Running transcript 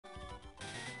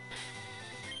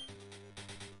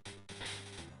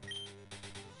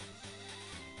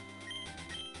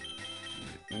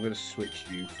I'm going to switch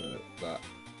you for that.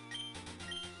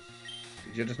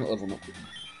 Because you're just not leveling up with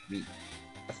me.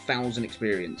 1,000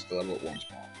 experience to level up one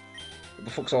spot. What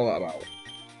the fuck's all that about?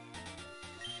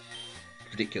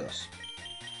 Ridiculous.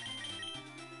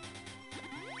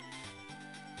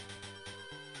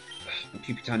 And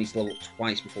Pupitar needs to level up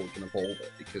twice before we can evolve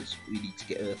it, because we need to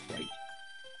get Earthquake.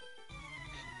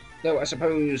 Though I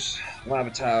suppose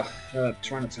Tyranitar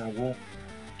will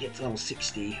get to level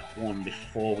 61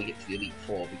 before we get to the Elite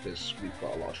Four, because we've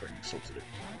got a lot of training still to do.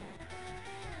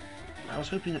 I was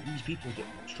hoping that these people would get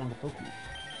stronger Pokemon.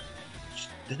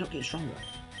 They're not getting stronger.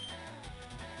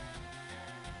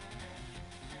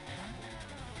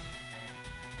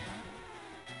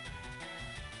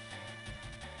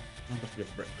 I'm going to go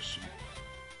for breakfast soon.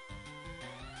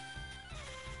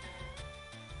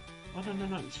 Oh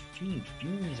no, it's Fiend.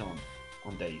 Fiend is on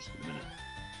days at the minute.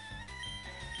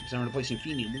 Because I'm replacing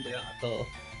Fiend in Monday at the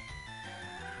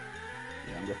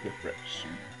yeah, I'm going to go for breakfast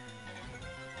soon.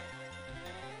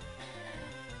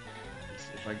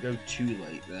 If I go too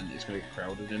late, then it's going to get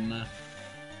crowded in there.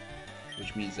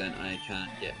 Which means then I can't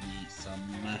get me some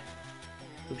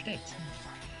Pokedex.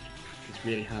 It's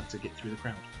really hard to get through the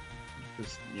crowd.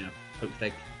 Because, you know,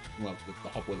 Pokedex, well, the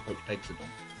hop where the Pokedex are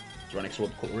done. It's right next to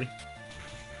the cutlery.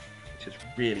 Which is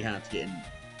really hard to get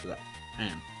into that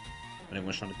pan. When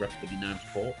everyone's trying to grab the knives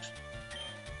and forks.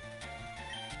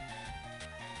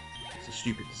 It's a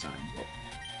stupid design, but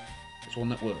it's one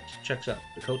that works. Checks out.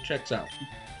 The code checks out.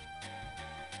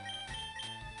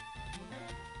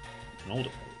 It's an older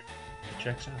code. It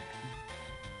checks out.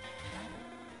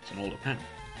 It's an older pen.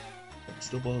 But it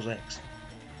still boils eggs.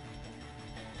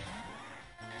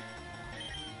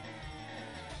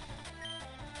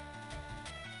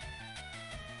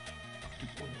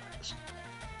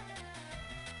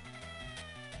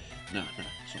 No,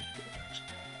 it's not Pokedex.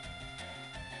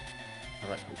 I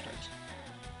like Pokedex.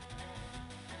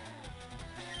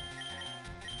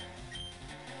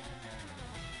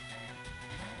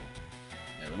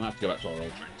 Yeah, we might have to go back to our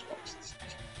old training spots.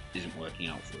 This isn't working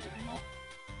out for us anymore.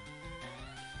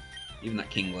 Even that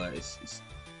Kingler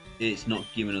it's not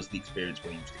giving us the experience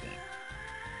we're used to getting.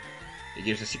 It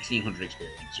gives us 1600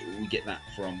 experience. We get that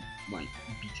from like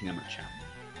beating them at champ.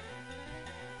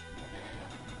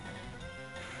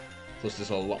 Plus, there's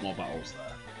a lot more battles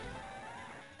there.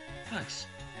 Nice.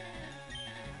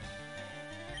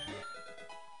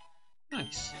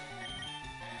 Nice.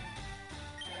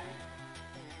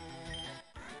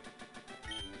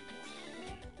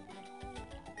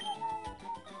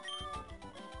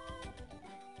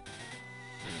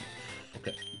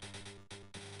 Okay.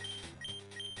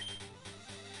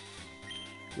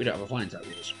 We don't have a flying type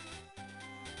with us.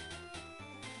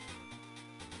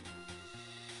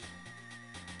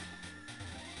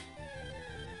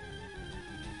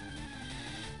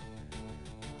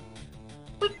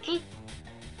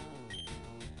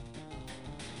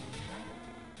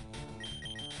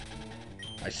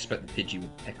 I suspect the Pidgey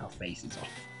would peck our faces off.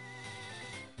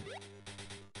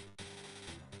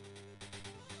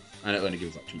 And it only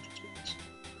gives like 200 experience.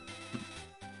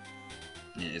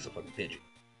 Yeah, it is a fucking Pidgey.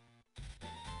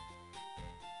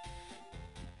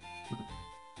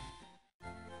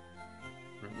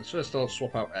 Right, let's first I'll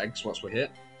swap out eggs whilst we're here.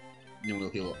 And then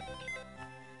we'll heal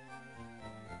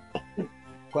up.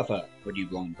 Clever, where do you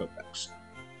belong in Pokedex?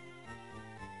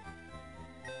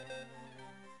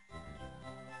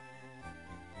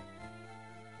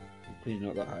 Please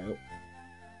not that high up.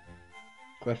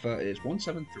 Cleffa is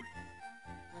 173.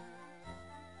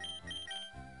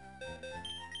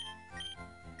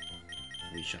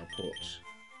 We shall put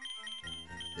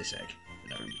this egg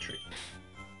in our inventory.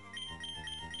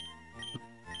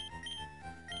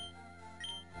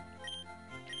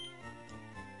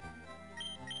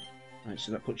 Right,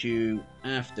 so that puts you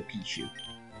after Pichu.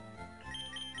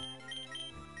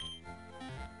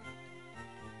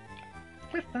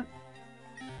 Cleffa.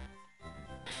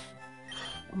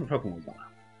 How many Pokemon was that?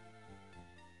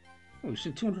 Oh, we've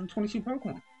seen 222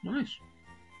 Pokemon. Nice.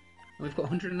 And we've got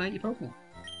 180 Pokemon.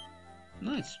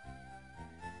 Nice.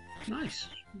 Nice.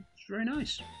 It's very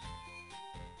nice.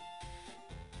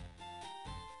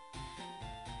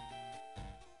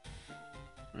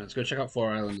 Right, let's go check out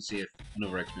 4 Island and see if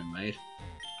another egg's been made.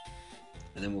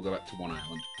 And then we'll go back to 1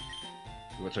 Island.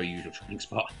 We'll go to our usual training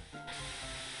spot. I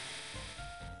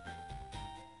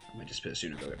might just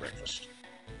soon and go get breakfast.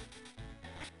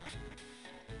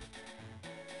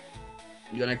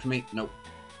 You got an egg for me? Nope.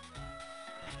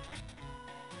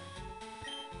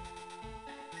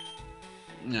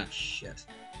 Ah, shit.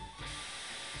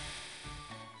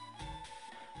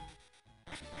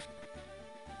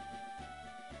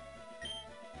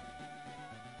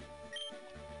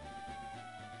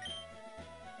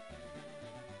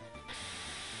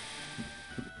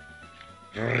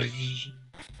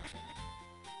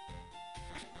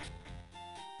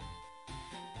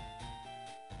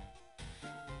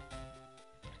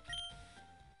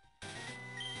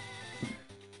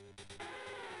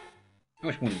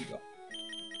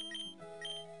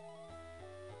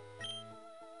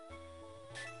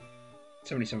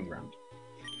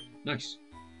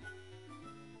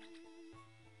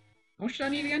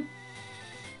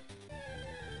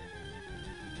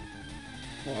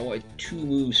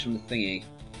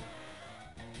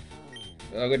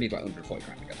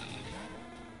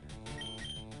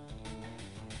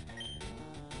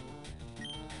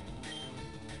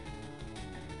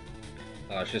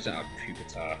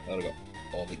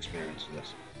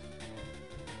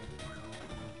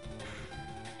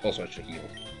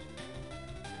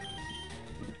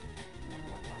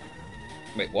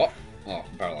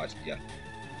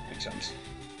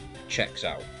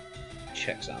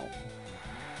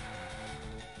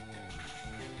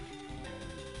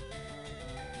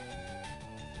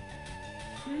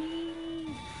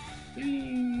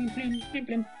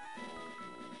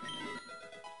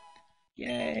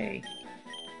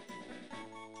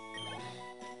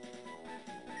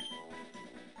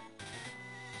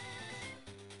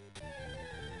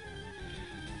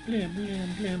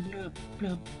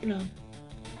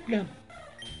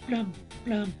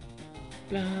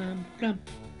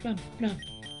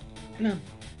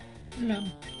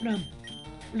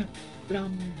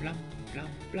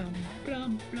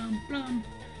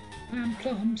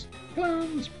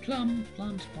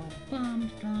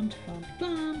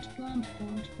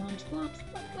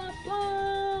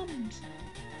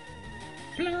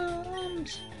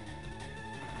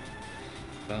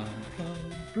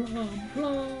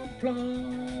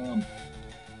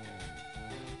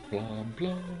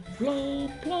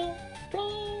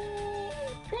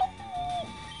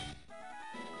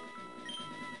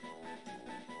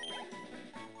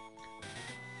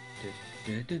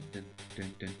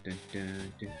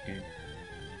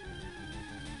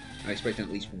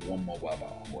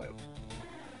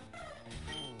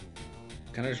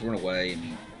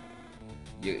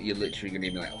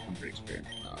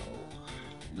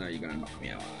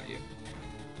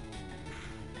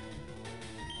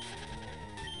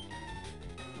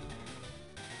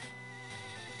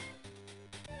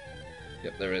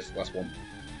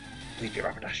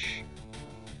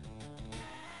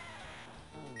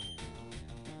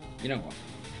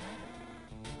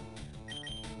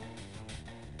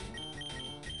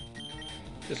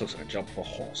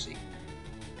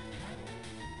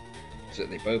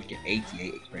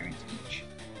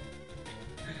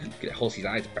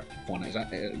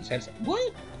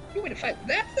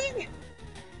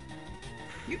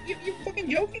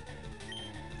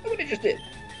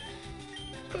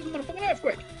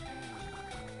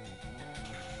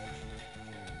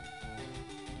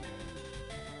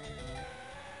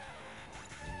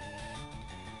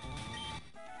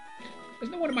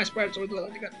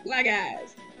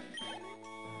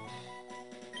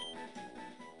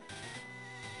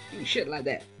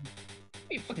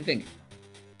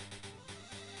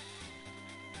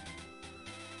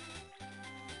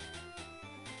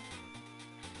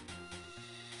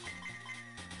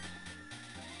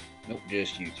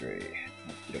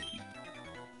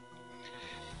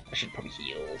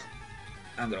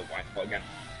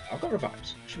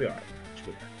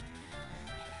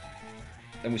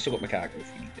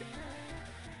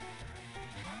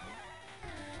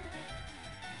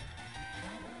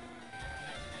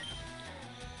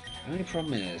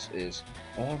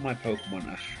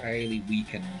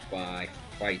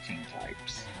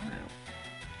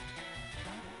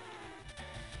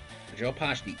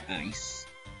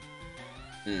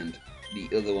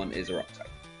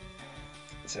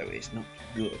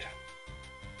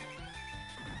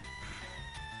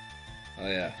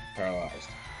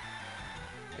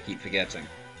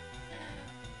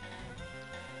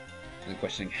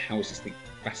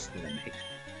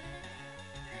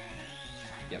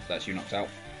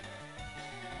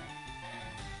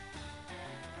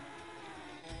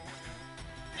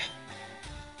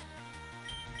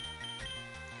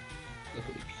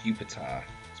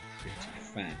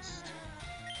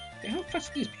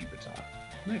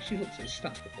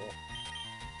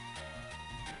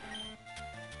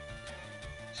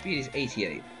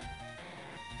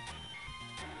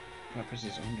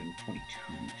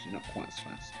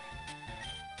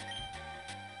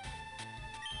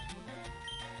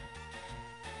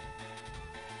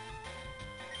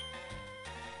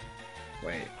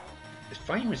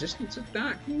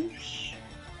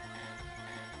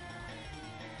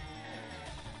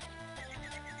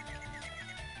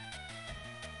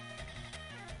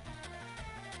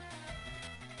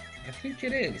 I think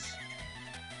it is.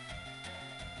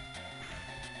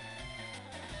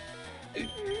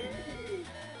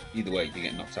 Either way, you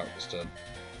get knocked out this turn.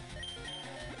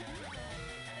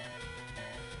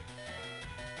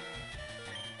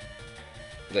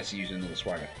 Unless you use another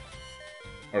swagger.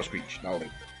 Or a screech, that'll do.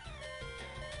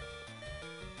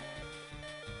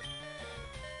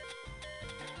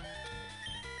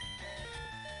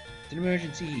 It's an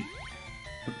emergency!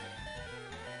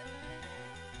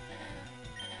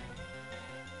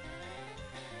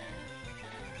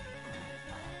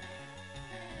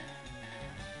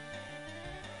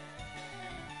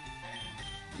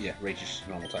 Yeah, Rage is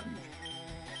normal type move.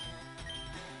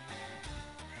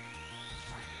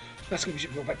 That's going to be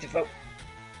super effective though.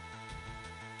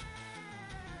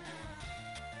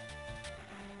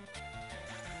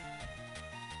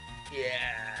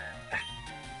 Yeah.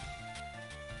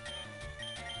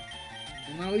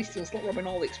 Well, at least he'll stop robbing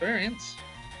all the experience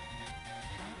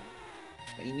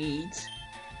that he needs.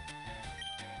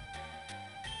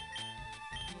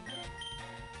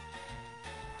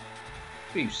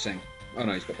 What are you saying? Oh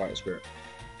no, he's got Vital Spirit.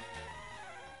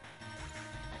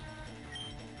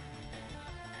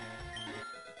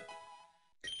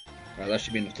 Right, that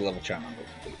should be enough to level Charmander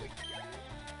completely.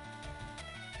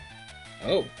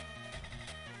 Oh!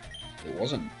 It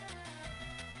wasn't.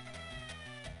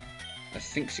 I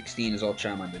think 16 is all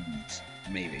Charmander needs.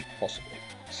 Maybe. Possibly.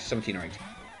 17 or 18.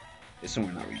 It's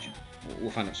somewhere in that region.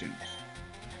 We'll find out soon.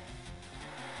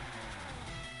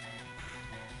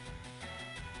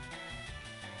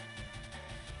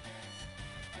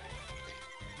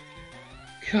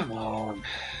 Come on.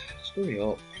 Hurry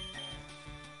up.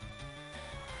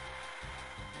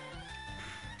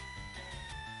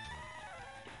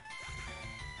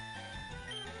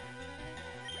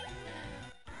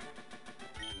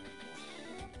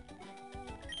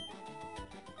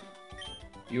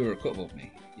 You were a cut above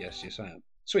me. Yes, yes I am.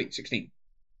 Sweet, 16.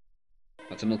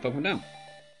 That's another Pokemon down.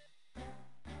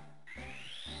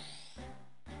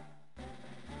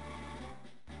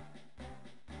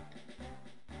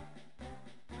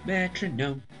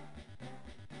 Metronome.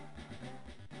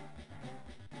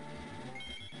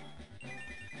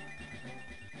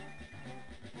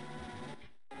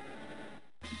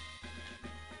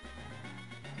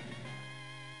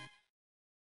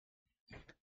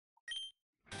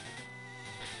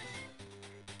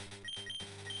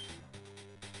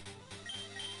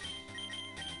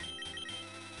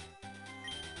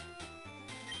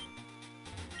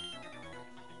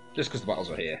 Just because the battles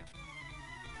are here.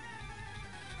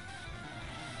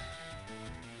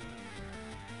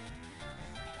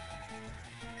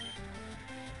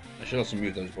 I should also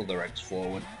move those other eggs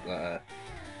forward that are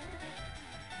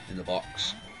in the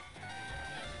box.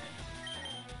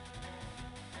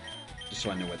 Just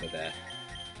so I know where they're there.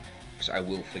 Because I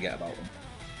will forget about them.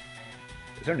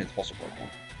 It's only the fossil Pokemon.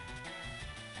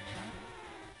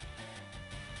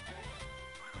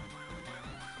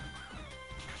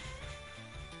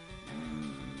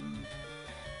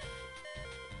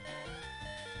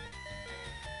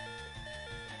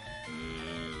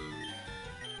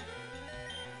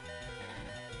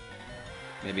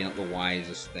 Maybe not the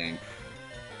wisest thing.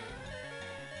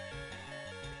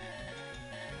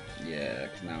 Yeah,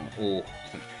 because now... Oh,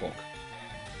 thank fuck.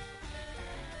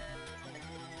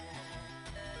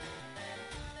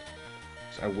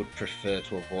 So I would prefer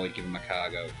to avoid giving my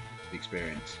cargo the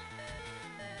experience.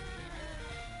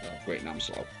 Oh, great, now I'm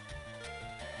slow.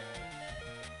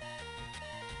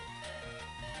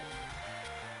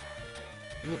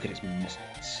 Look at its muscles.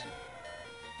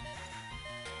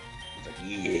 It's like,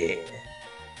 yeah.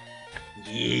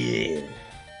 Yeah.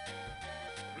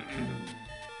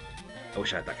 I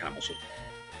wish I had that kind of muscle.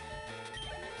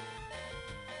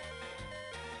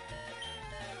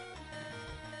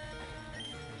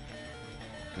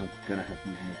 I'm gonna have to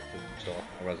use another store,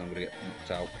 otherwise I'm gonna get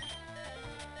knocked out.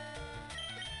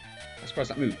 I'm surprised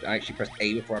that moved. I actually pressed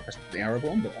A before I pressed the arrow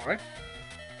button, but alright.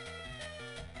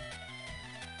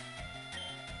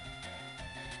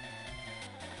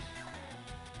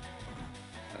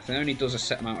 I think it only does a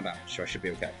set amount of damage, so I should be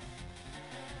okay.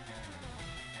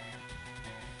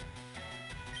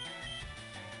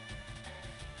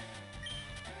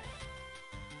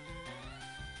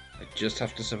 I just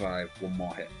have to survive one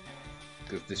more hit,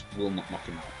 because this will not knock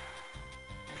him out,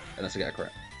 unless I get a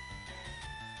crit.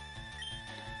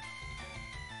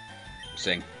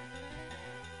 Sing.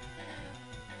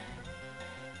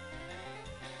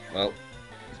 Well,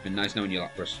 it's been nice knowing you,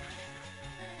 Lapras.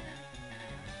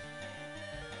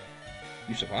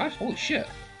 You survived? Holy shit.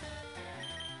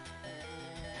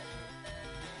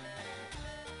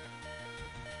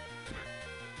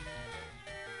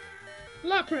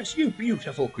 Lapras, you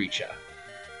beautiful creature!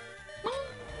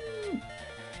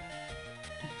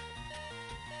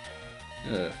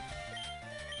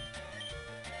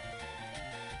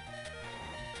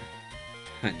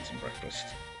 I need some breakfast.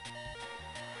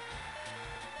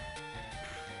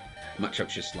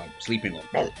 Matchup's just like sleeping on.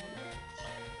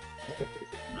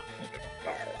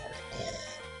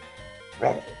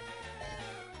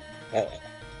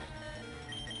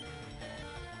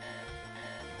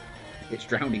 It's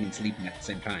drowning and sleeping at the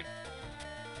same time.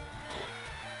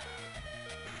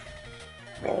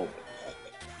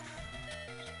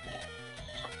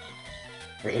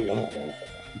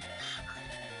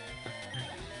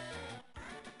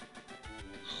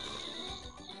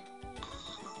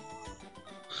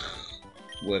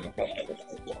 Whatever.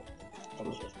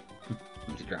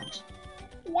 It drowns.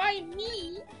 Why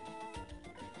me?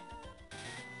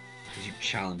 Because you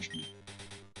challenged me.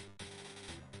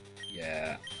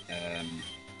 Yeah.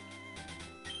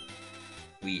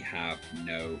 We have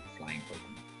no flying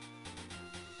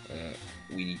Pokemon.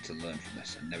 We need to learn from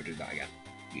this and never do that again.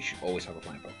 We should always have a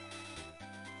flying Pokemon.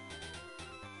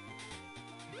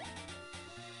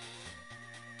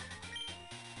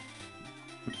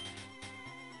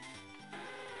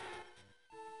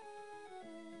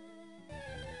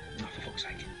 Oh, for fuck's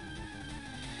sake.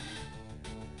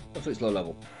 Hopefully it's low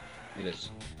level. It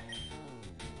is.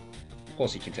 Of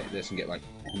course, you can take this and get like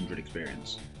 100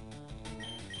 experience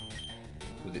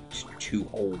with its 2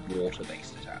 whole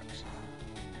water-based attacks.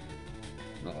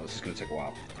 Oh, this is going to take a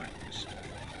while. Right, just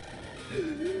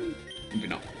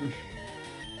moving on.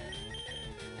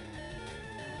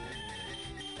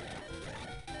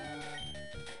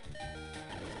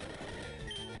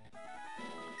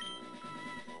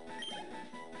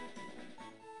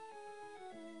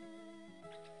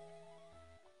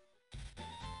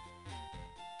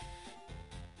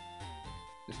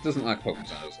 This doesn't like Pokemon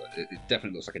Center, does it? It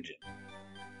definitely looks like a gym.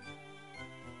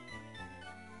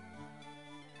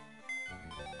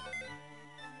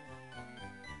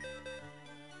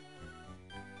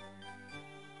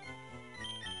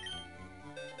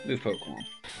 Move Pokemon.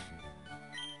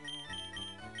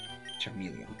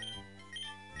 Charmeleon.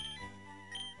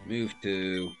 Move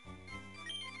to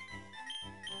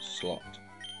slot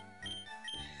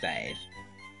 5.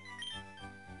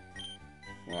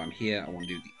 While I'm here, I want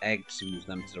to do the eggs and move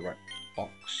them to the right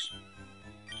box.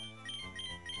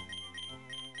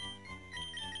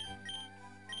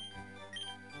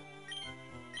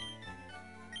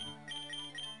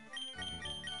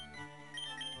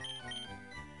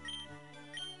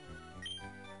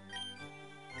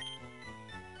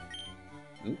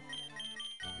 Ooh,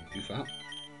 too far.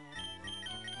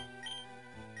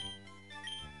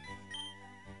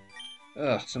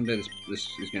 Someday this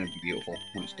is going to be beautiful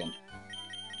when it's done.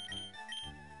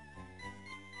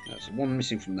 So one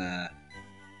missing from there.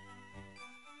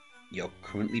 You're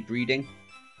currently breeding?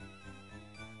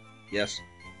 Yes.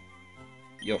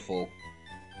 You're full.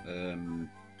 Licky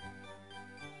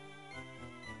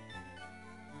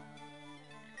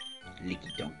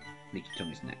Tongue. Licky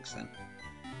Tongue is next then.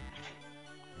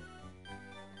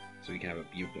 So we can have a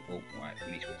beautiful... Right,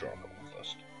 we need to withdraw a Pokemon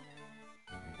first.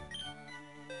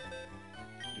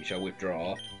 We shall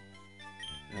withdraw.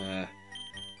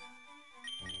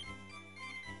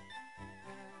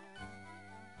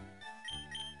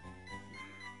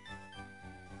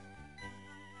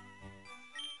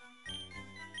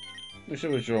 We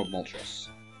shall withdraw Moltres.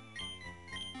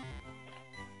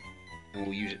 And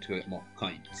we'll use it to get more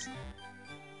coins.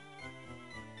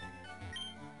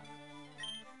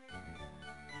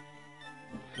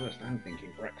 First, I'm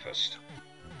thinking breakfast.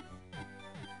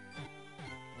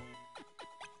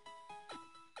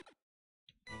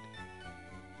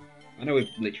 I know we've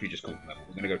literally just come from that, but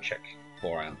we're going to go check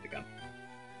 4 Island again.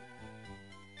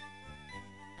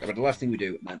 Yeah, but the last thing we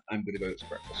do, and then I'm going to go to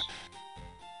breakfast.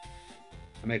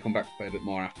 I may come back play a bit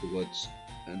more afterwards,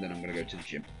 and then I'm going to go to the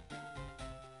gym.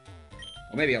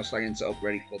 Or maybe I'll start getting set up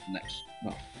ready for the next... No,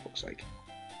 for fuck's sake.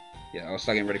 Yeah, I'll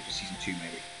start getting ready for Season 2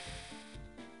 maybe.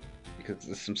 Because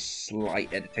there's some slight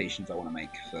editations I want to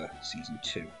make for Season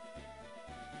 2.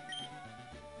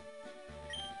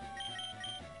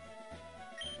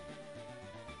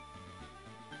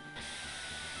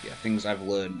 Yeah, things I've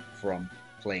learned from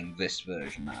playing this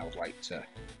version that I would like to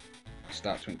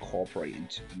start to incorporate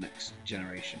into the next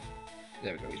generation.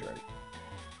 There we go, he's ready.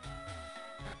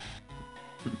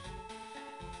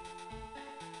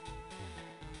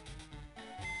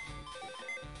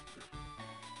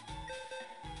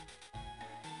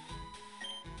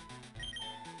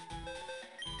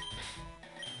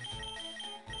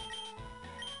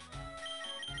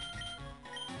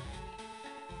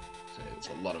 So it's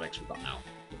a lot of eggs we've got now.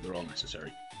 they're all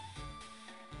necessary.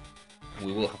 And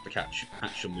we will have to catch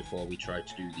them before we try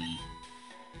to do the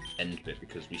end bit,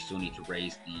 because we still need to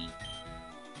raise the,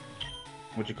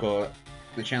 what do you call it,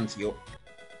 the Chansey up.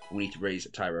 We need to raise a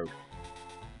Tyro.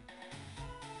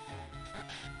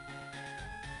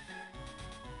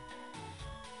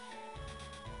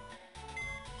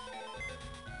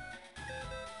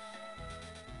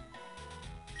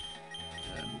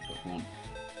 Pokemon.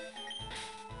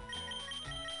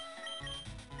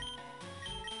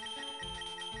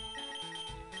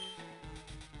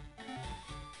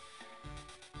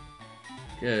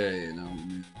 Okay, now we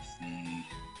move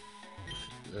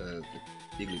the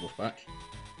Jigglypuff back.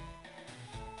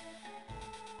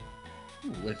 Oh,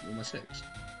 where's my 6?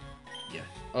 Yeah.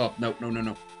 Oh, no.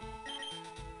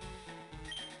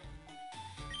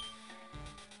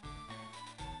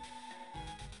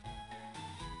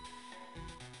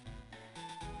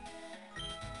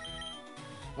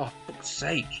 Oh, for fuck's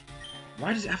sake!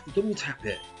 Why does it have to double tap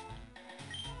it?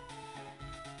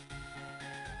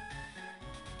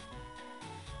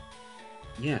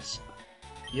 Yes.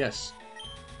 Yes.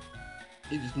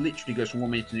 It just literally goes from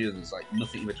one minute to the other. There's like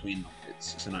nothing in between them.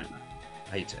 It's a nightmare. I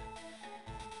hate it.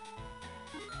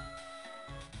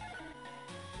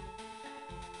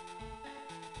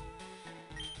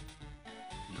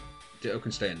 No. Ditto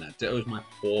can stay in there. Ditto is my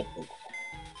poor Pokemon.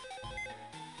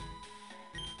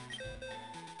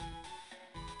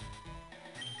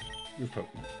 Move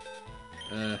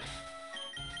Pokemon.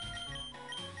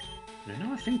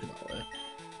 Now I think about it,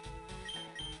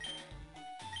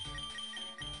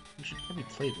 we should probably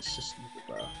play the system a bit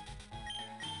better.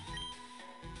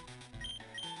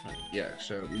 Right, yeah,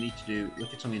 so we need to do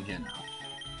Lickitung in here now.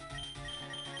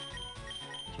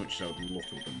 As much as I would love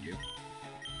to have done you.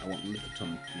 I want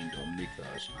Lickitung being done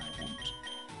because I want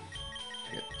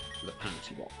to get the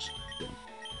Panty Box done.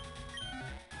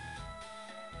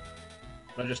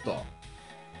 But I just thought,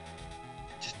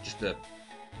 just an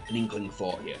inkling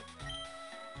thought here.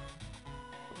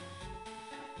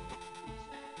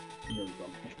 There we go.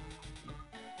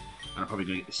 I'm probably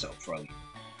going to get this set up for early.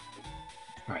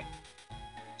 Right.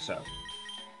 So,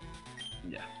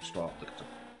 yeah, start Lickitung.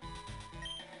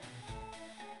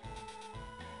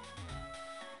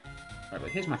 Right, but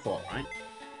here's my thought, right?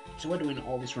 So we're doing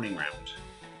all this running around.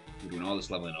 We're doing all this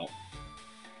leveling up.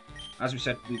 As we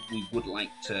said, we would like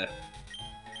to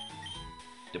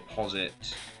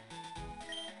deposit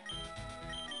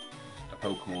a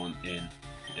Pokemon in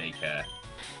the daycare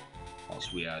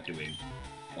whilst we are doing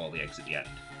all the eggs at the end.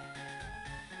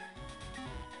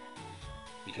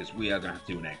 Because we are going to have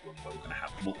to do an egg run where we're going to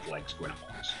have multiple eggs going at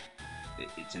once.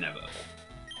 It's inevitable.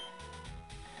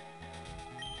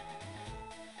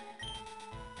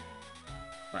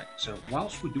 Right, so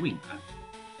whilst we're doing that,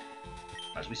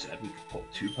 as we said, we could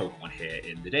put 2 Pokemon here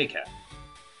in the daycare,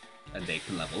 and they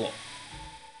can level up.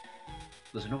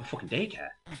 There's another fucking daycare.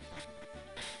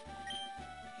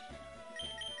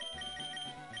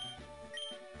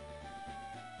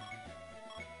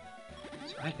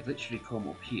 So I could literally come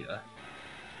up here.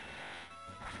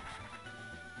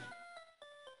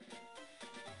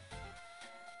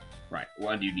 Right,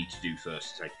 what I do need to do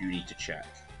first is I do need to check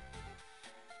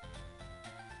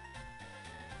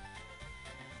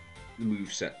the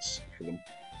movesets for them.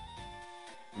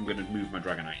 I'm going to move my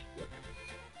Dragonite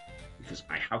because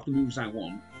I have the moves I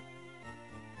want,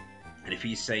 and if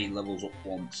he, say, levels up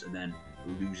once and then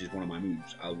loses one of my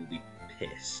moves, I will be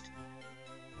pissed.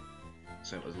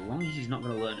 So as long as he's not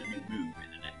going to learn a new move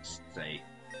in the next, say,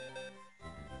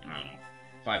 I don't know,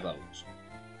 5 levels,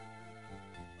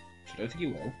 which I don't think he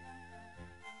will.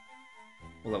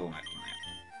 What level am I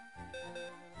currently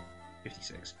at?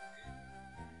 56.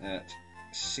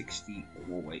 60.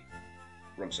 Oh, wait.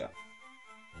 Wrong set.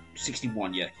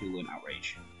 61, yeah, he'll learn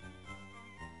Outrage.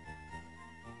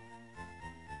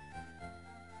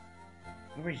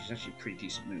 Outrage is actually a pretty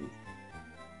decent move.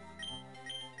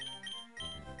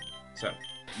 So,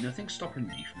 nothing's stopping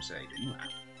me from, say, doing that.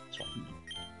 Swapping them.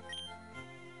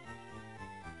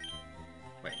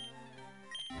 Wait.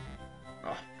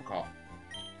 Oh, fuck off.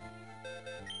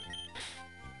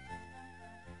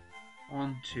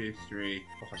 1, 2, 3,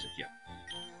 4, 5, 6, yeah.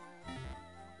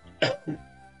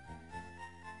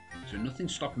 So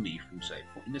nothing's stopping me from, say,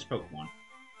 putting this Pokemon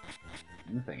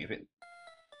in the thing. If it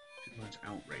learns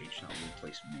Outrage, that will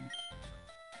replace a move.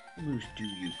 What moves do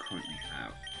you currently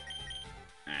have?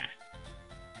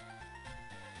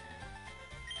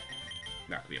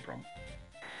 That could be a problem.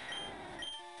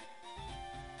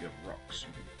 You have Rocks,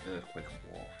 Earthquake,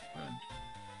 and War, and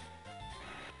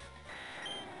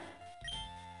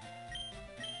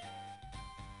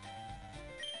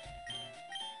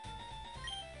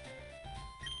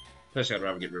Personally, I'd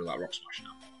rather get rid of that Rock Smash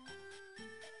now.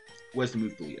 Where's the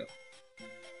move deleter?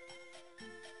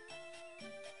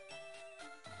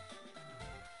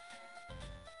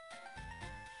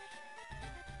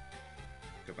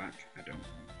 Go back. I don't know.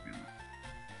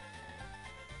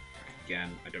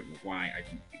 Again, I don't know why I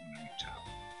didn't pick my new tab.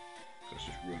 So let's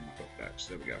just ruin my Pokedex.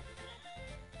 There we go.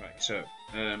 Right, so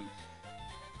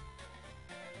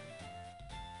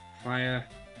fire.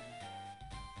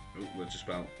 Oh, we'll just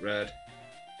spell red.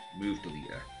 Move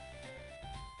deleter.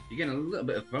 You're getting a little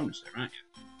bit of bonus there, aren't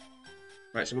you?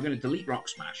 Right, so we're going to delete Rock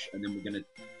Smash, and then we're going to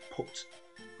put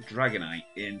Dragonite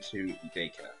into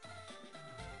eevee.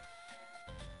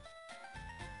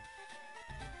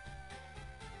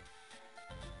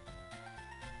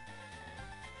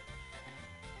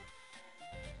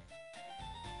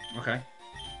 Okay.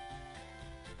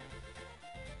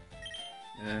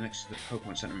 Next to the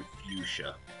Pokemon Center in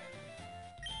Fuchsia.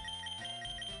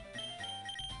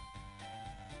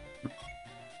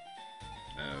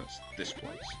 It's this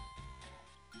place.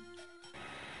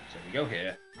 So we go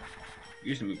here,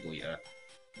 use the move deleter,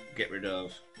 get rid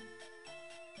of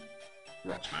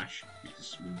Rock Smash,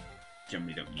 because we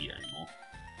generally don't need it anymore.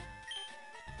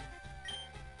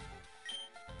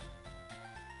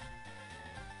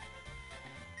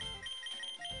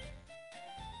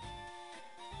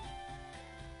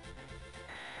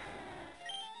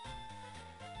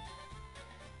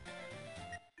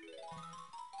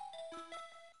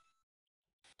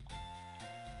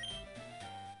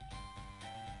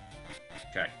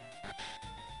 Okay,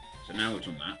 so now we've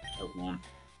done that, Pokemon,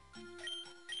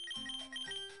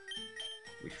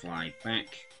 we fly back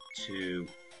to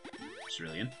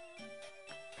Cerulean,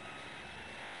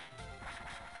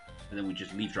 and then we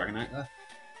just leave Dragonite there.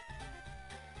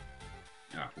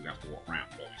 Ah, we're going to have to walk around,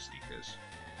 obviously, because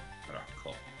I don't have to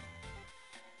cut.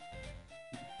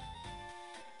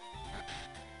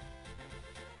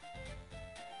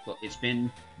 But it's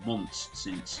been months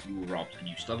since you were robbed, and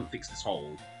you still haven't fixed this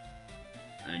hole.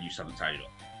 And you still haven't tied it up.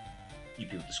 You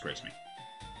people disgrace me.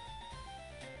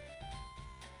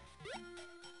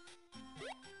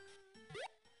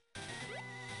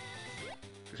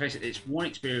 Let's face it, it's one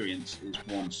experience is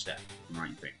one step in the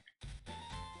right thing.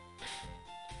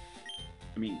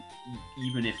 I mean,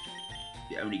 even if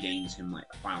it only gains him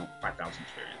like 5,000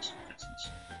 experience, for instance.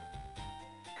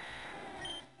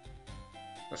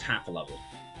 That's half a level,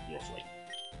 roughly.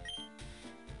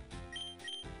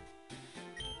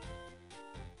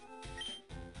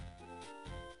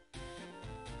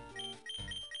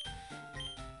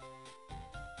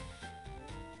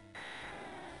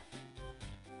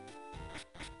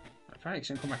 Right,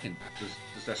 so come back in.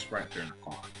 Does that sprite appear in the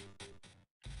corner?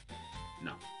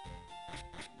 No.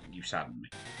 You sadden me.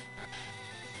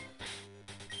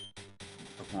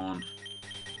 Pokemon.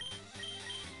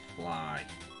 Fly.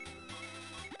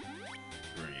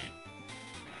 Green.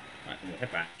 Right, we'll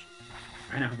head back.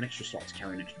 I now have an extra slot to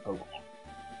carry an extra Pokemon.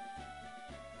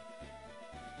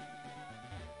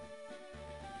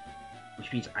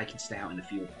 Which means I can stay out in the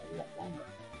field a lot longer.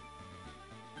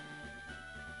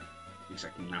 Because I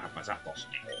can now have my Zapdos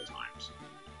at all times.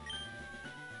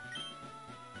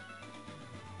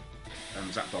 And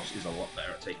Zapdos is a lot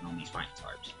better at taking on these fighting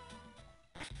types.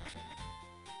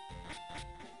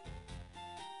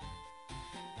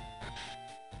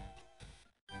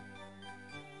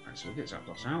 Right, so we'll get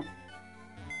Zapdos out.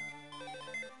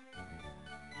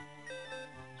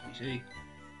 As we see.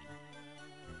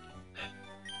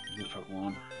 New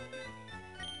Pokemon.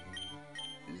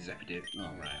 Zephyr.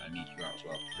 Oh, right, I need you out as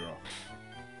well. Draw.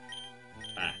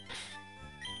 Ah.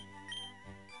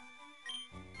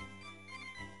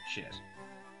 Shit.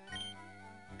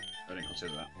 I didn't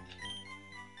consider that.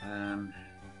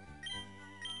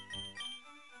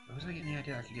 Where was I getting the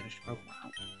idea I could get an extra Pokemon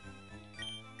out?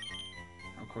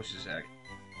 Oh, of course it's egg.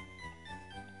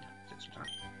 Take some time.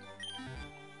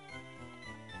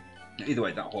 Either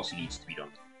way, that horsey needs to be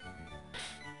done.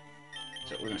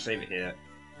 So we're going to save it here.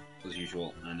 As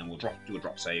usual, and then we'll do a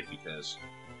drop save because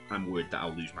I'm worried that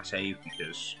I'll lose my save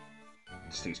because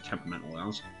this thing's temperamental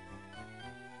as.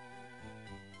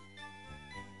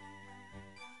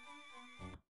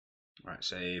 Right,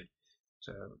 save.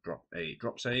 So drop a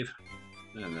drop save,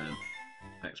 and then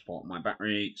export my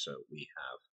battery. So we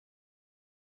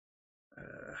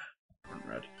have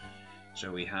red.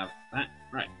 So we have that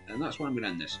right, and that's where I'm going to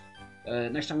end this.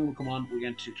 Next time when we come on, we're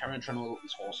going to carry on trying to level up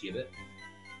this horsey a bit.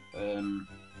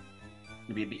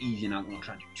 It'll be a bit easier now that we're not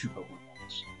trying to do 2 Pokemon at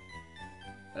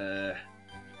once.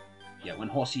 Yeah, when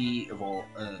Horsey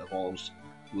evolves,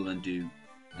 we'll then do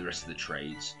the rest of the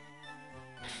trades.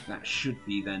 That should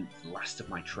be then the last of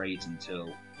my trades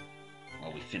until,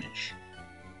 well, we finish.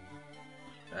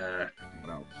 What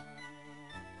else?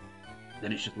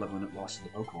 Then it's just leveling up the rest of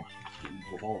the Pokemon. Getting them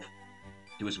to evolve.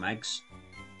 Doing some eggs.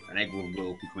 An egg will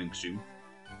be coming soon.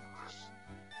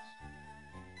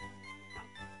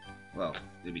 Well,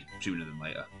 it'll be sooner than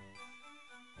later.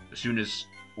 As soon as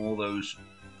all those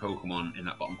Pokemon in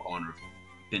that bottom corner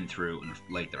have been through and have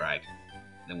laid their egg,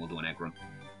 then we'll do an egg run.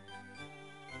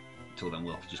 Until then,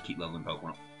 we'll just keep leveling Pokemon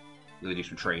up. We'll do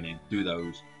some training, do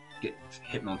those, get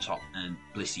Hypnontop and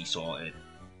Blissey sorted,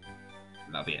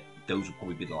 and that'll be it. Those will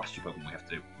probably be the last two Pokemon we have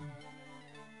to do.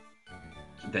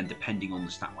 Then, depending on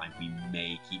the stat line, we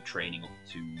may keep training up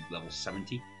to level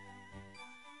 70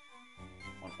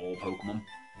 on all Pokemon.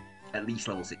 At least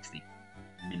level 60,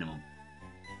 minimum.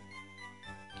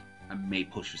 And may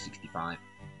push for 65.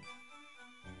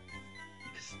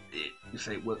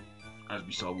 Because as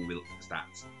we saw when we looked at the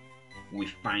stats, when we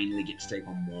finally get to take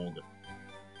on Morgan,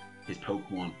 his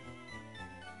Pokemon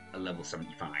at level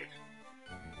 75,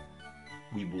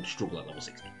 we will struggle at level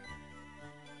 60.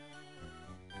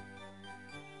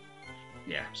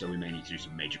 Yeah, so we may need to do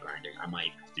some major grinding. I might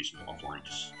even have to do some offline,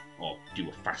 or do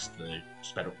a fast version,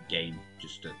 sped up game,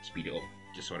 just to speed it up,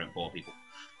 just so I don't bore people.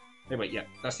 Anyway, yeah,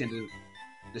 that's the end of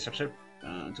this episode.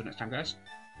 Until next time, guys.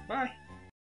 Bye!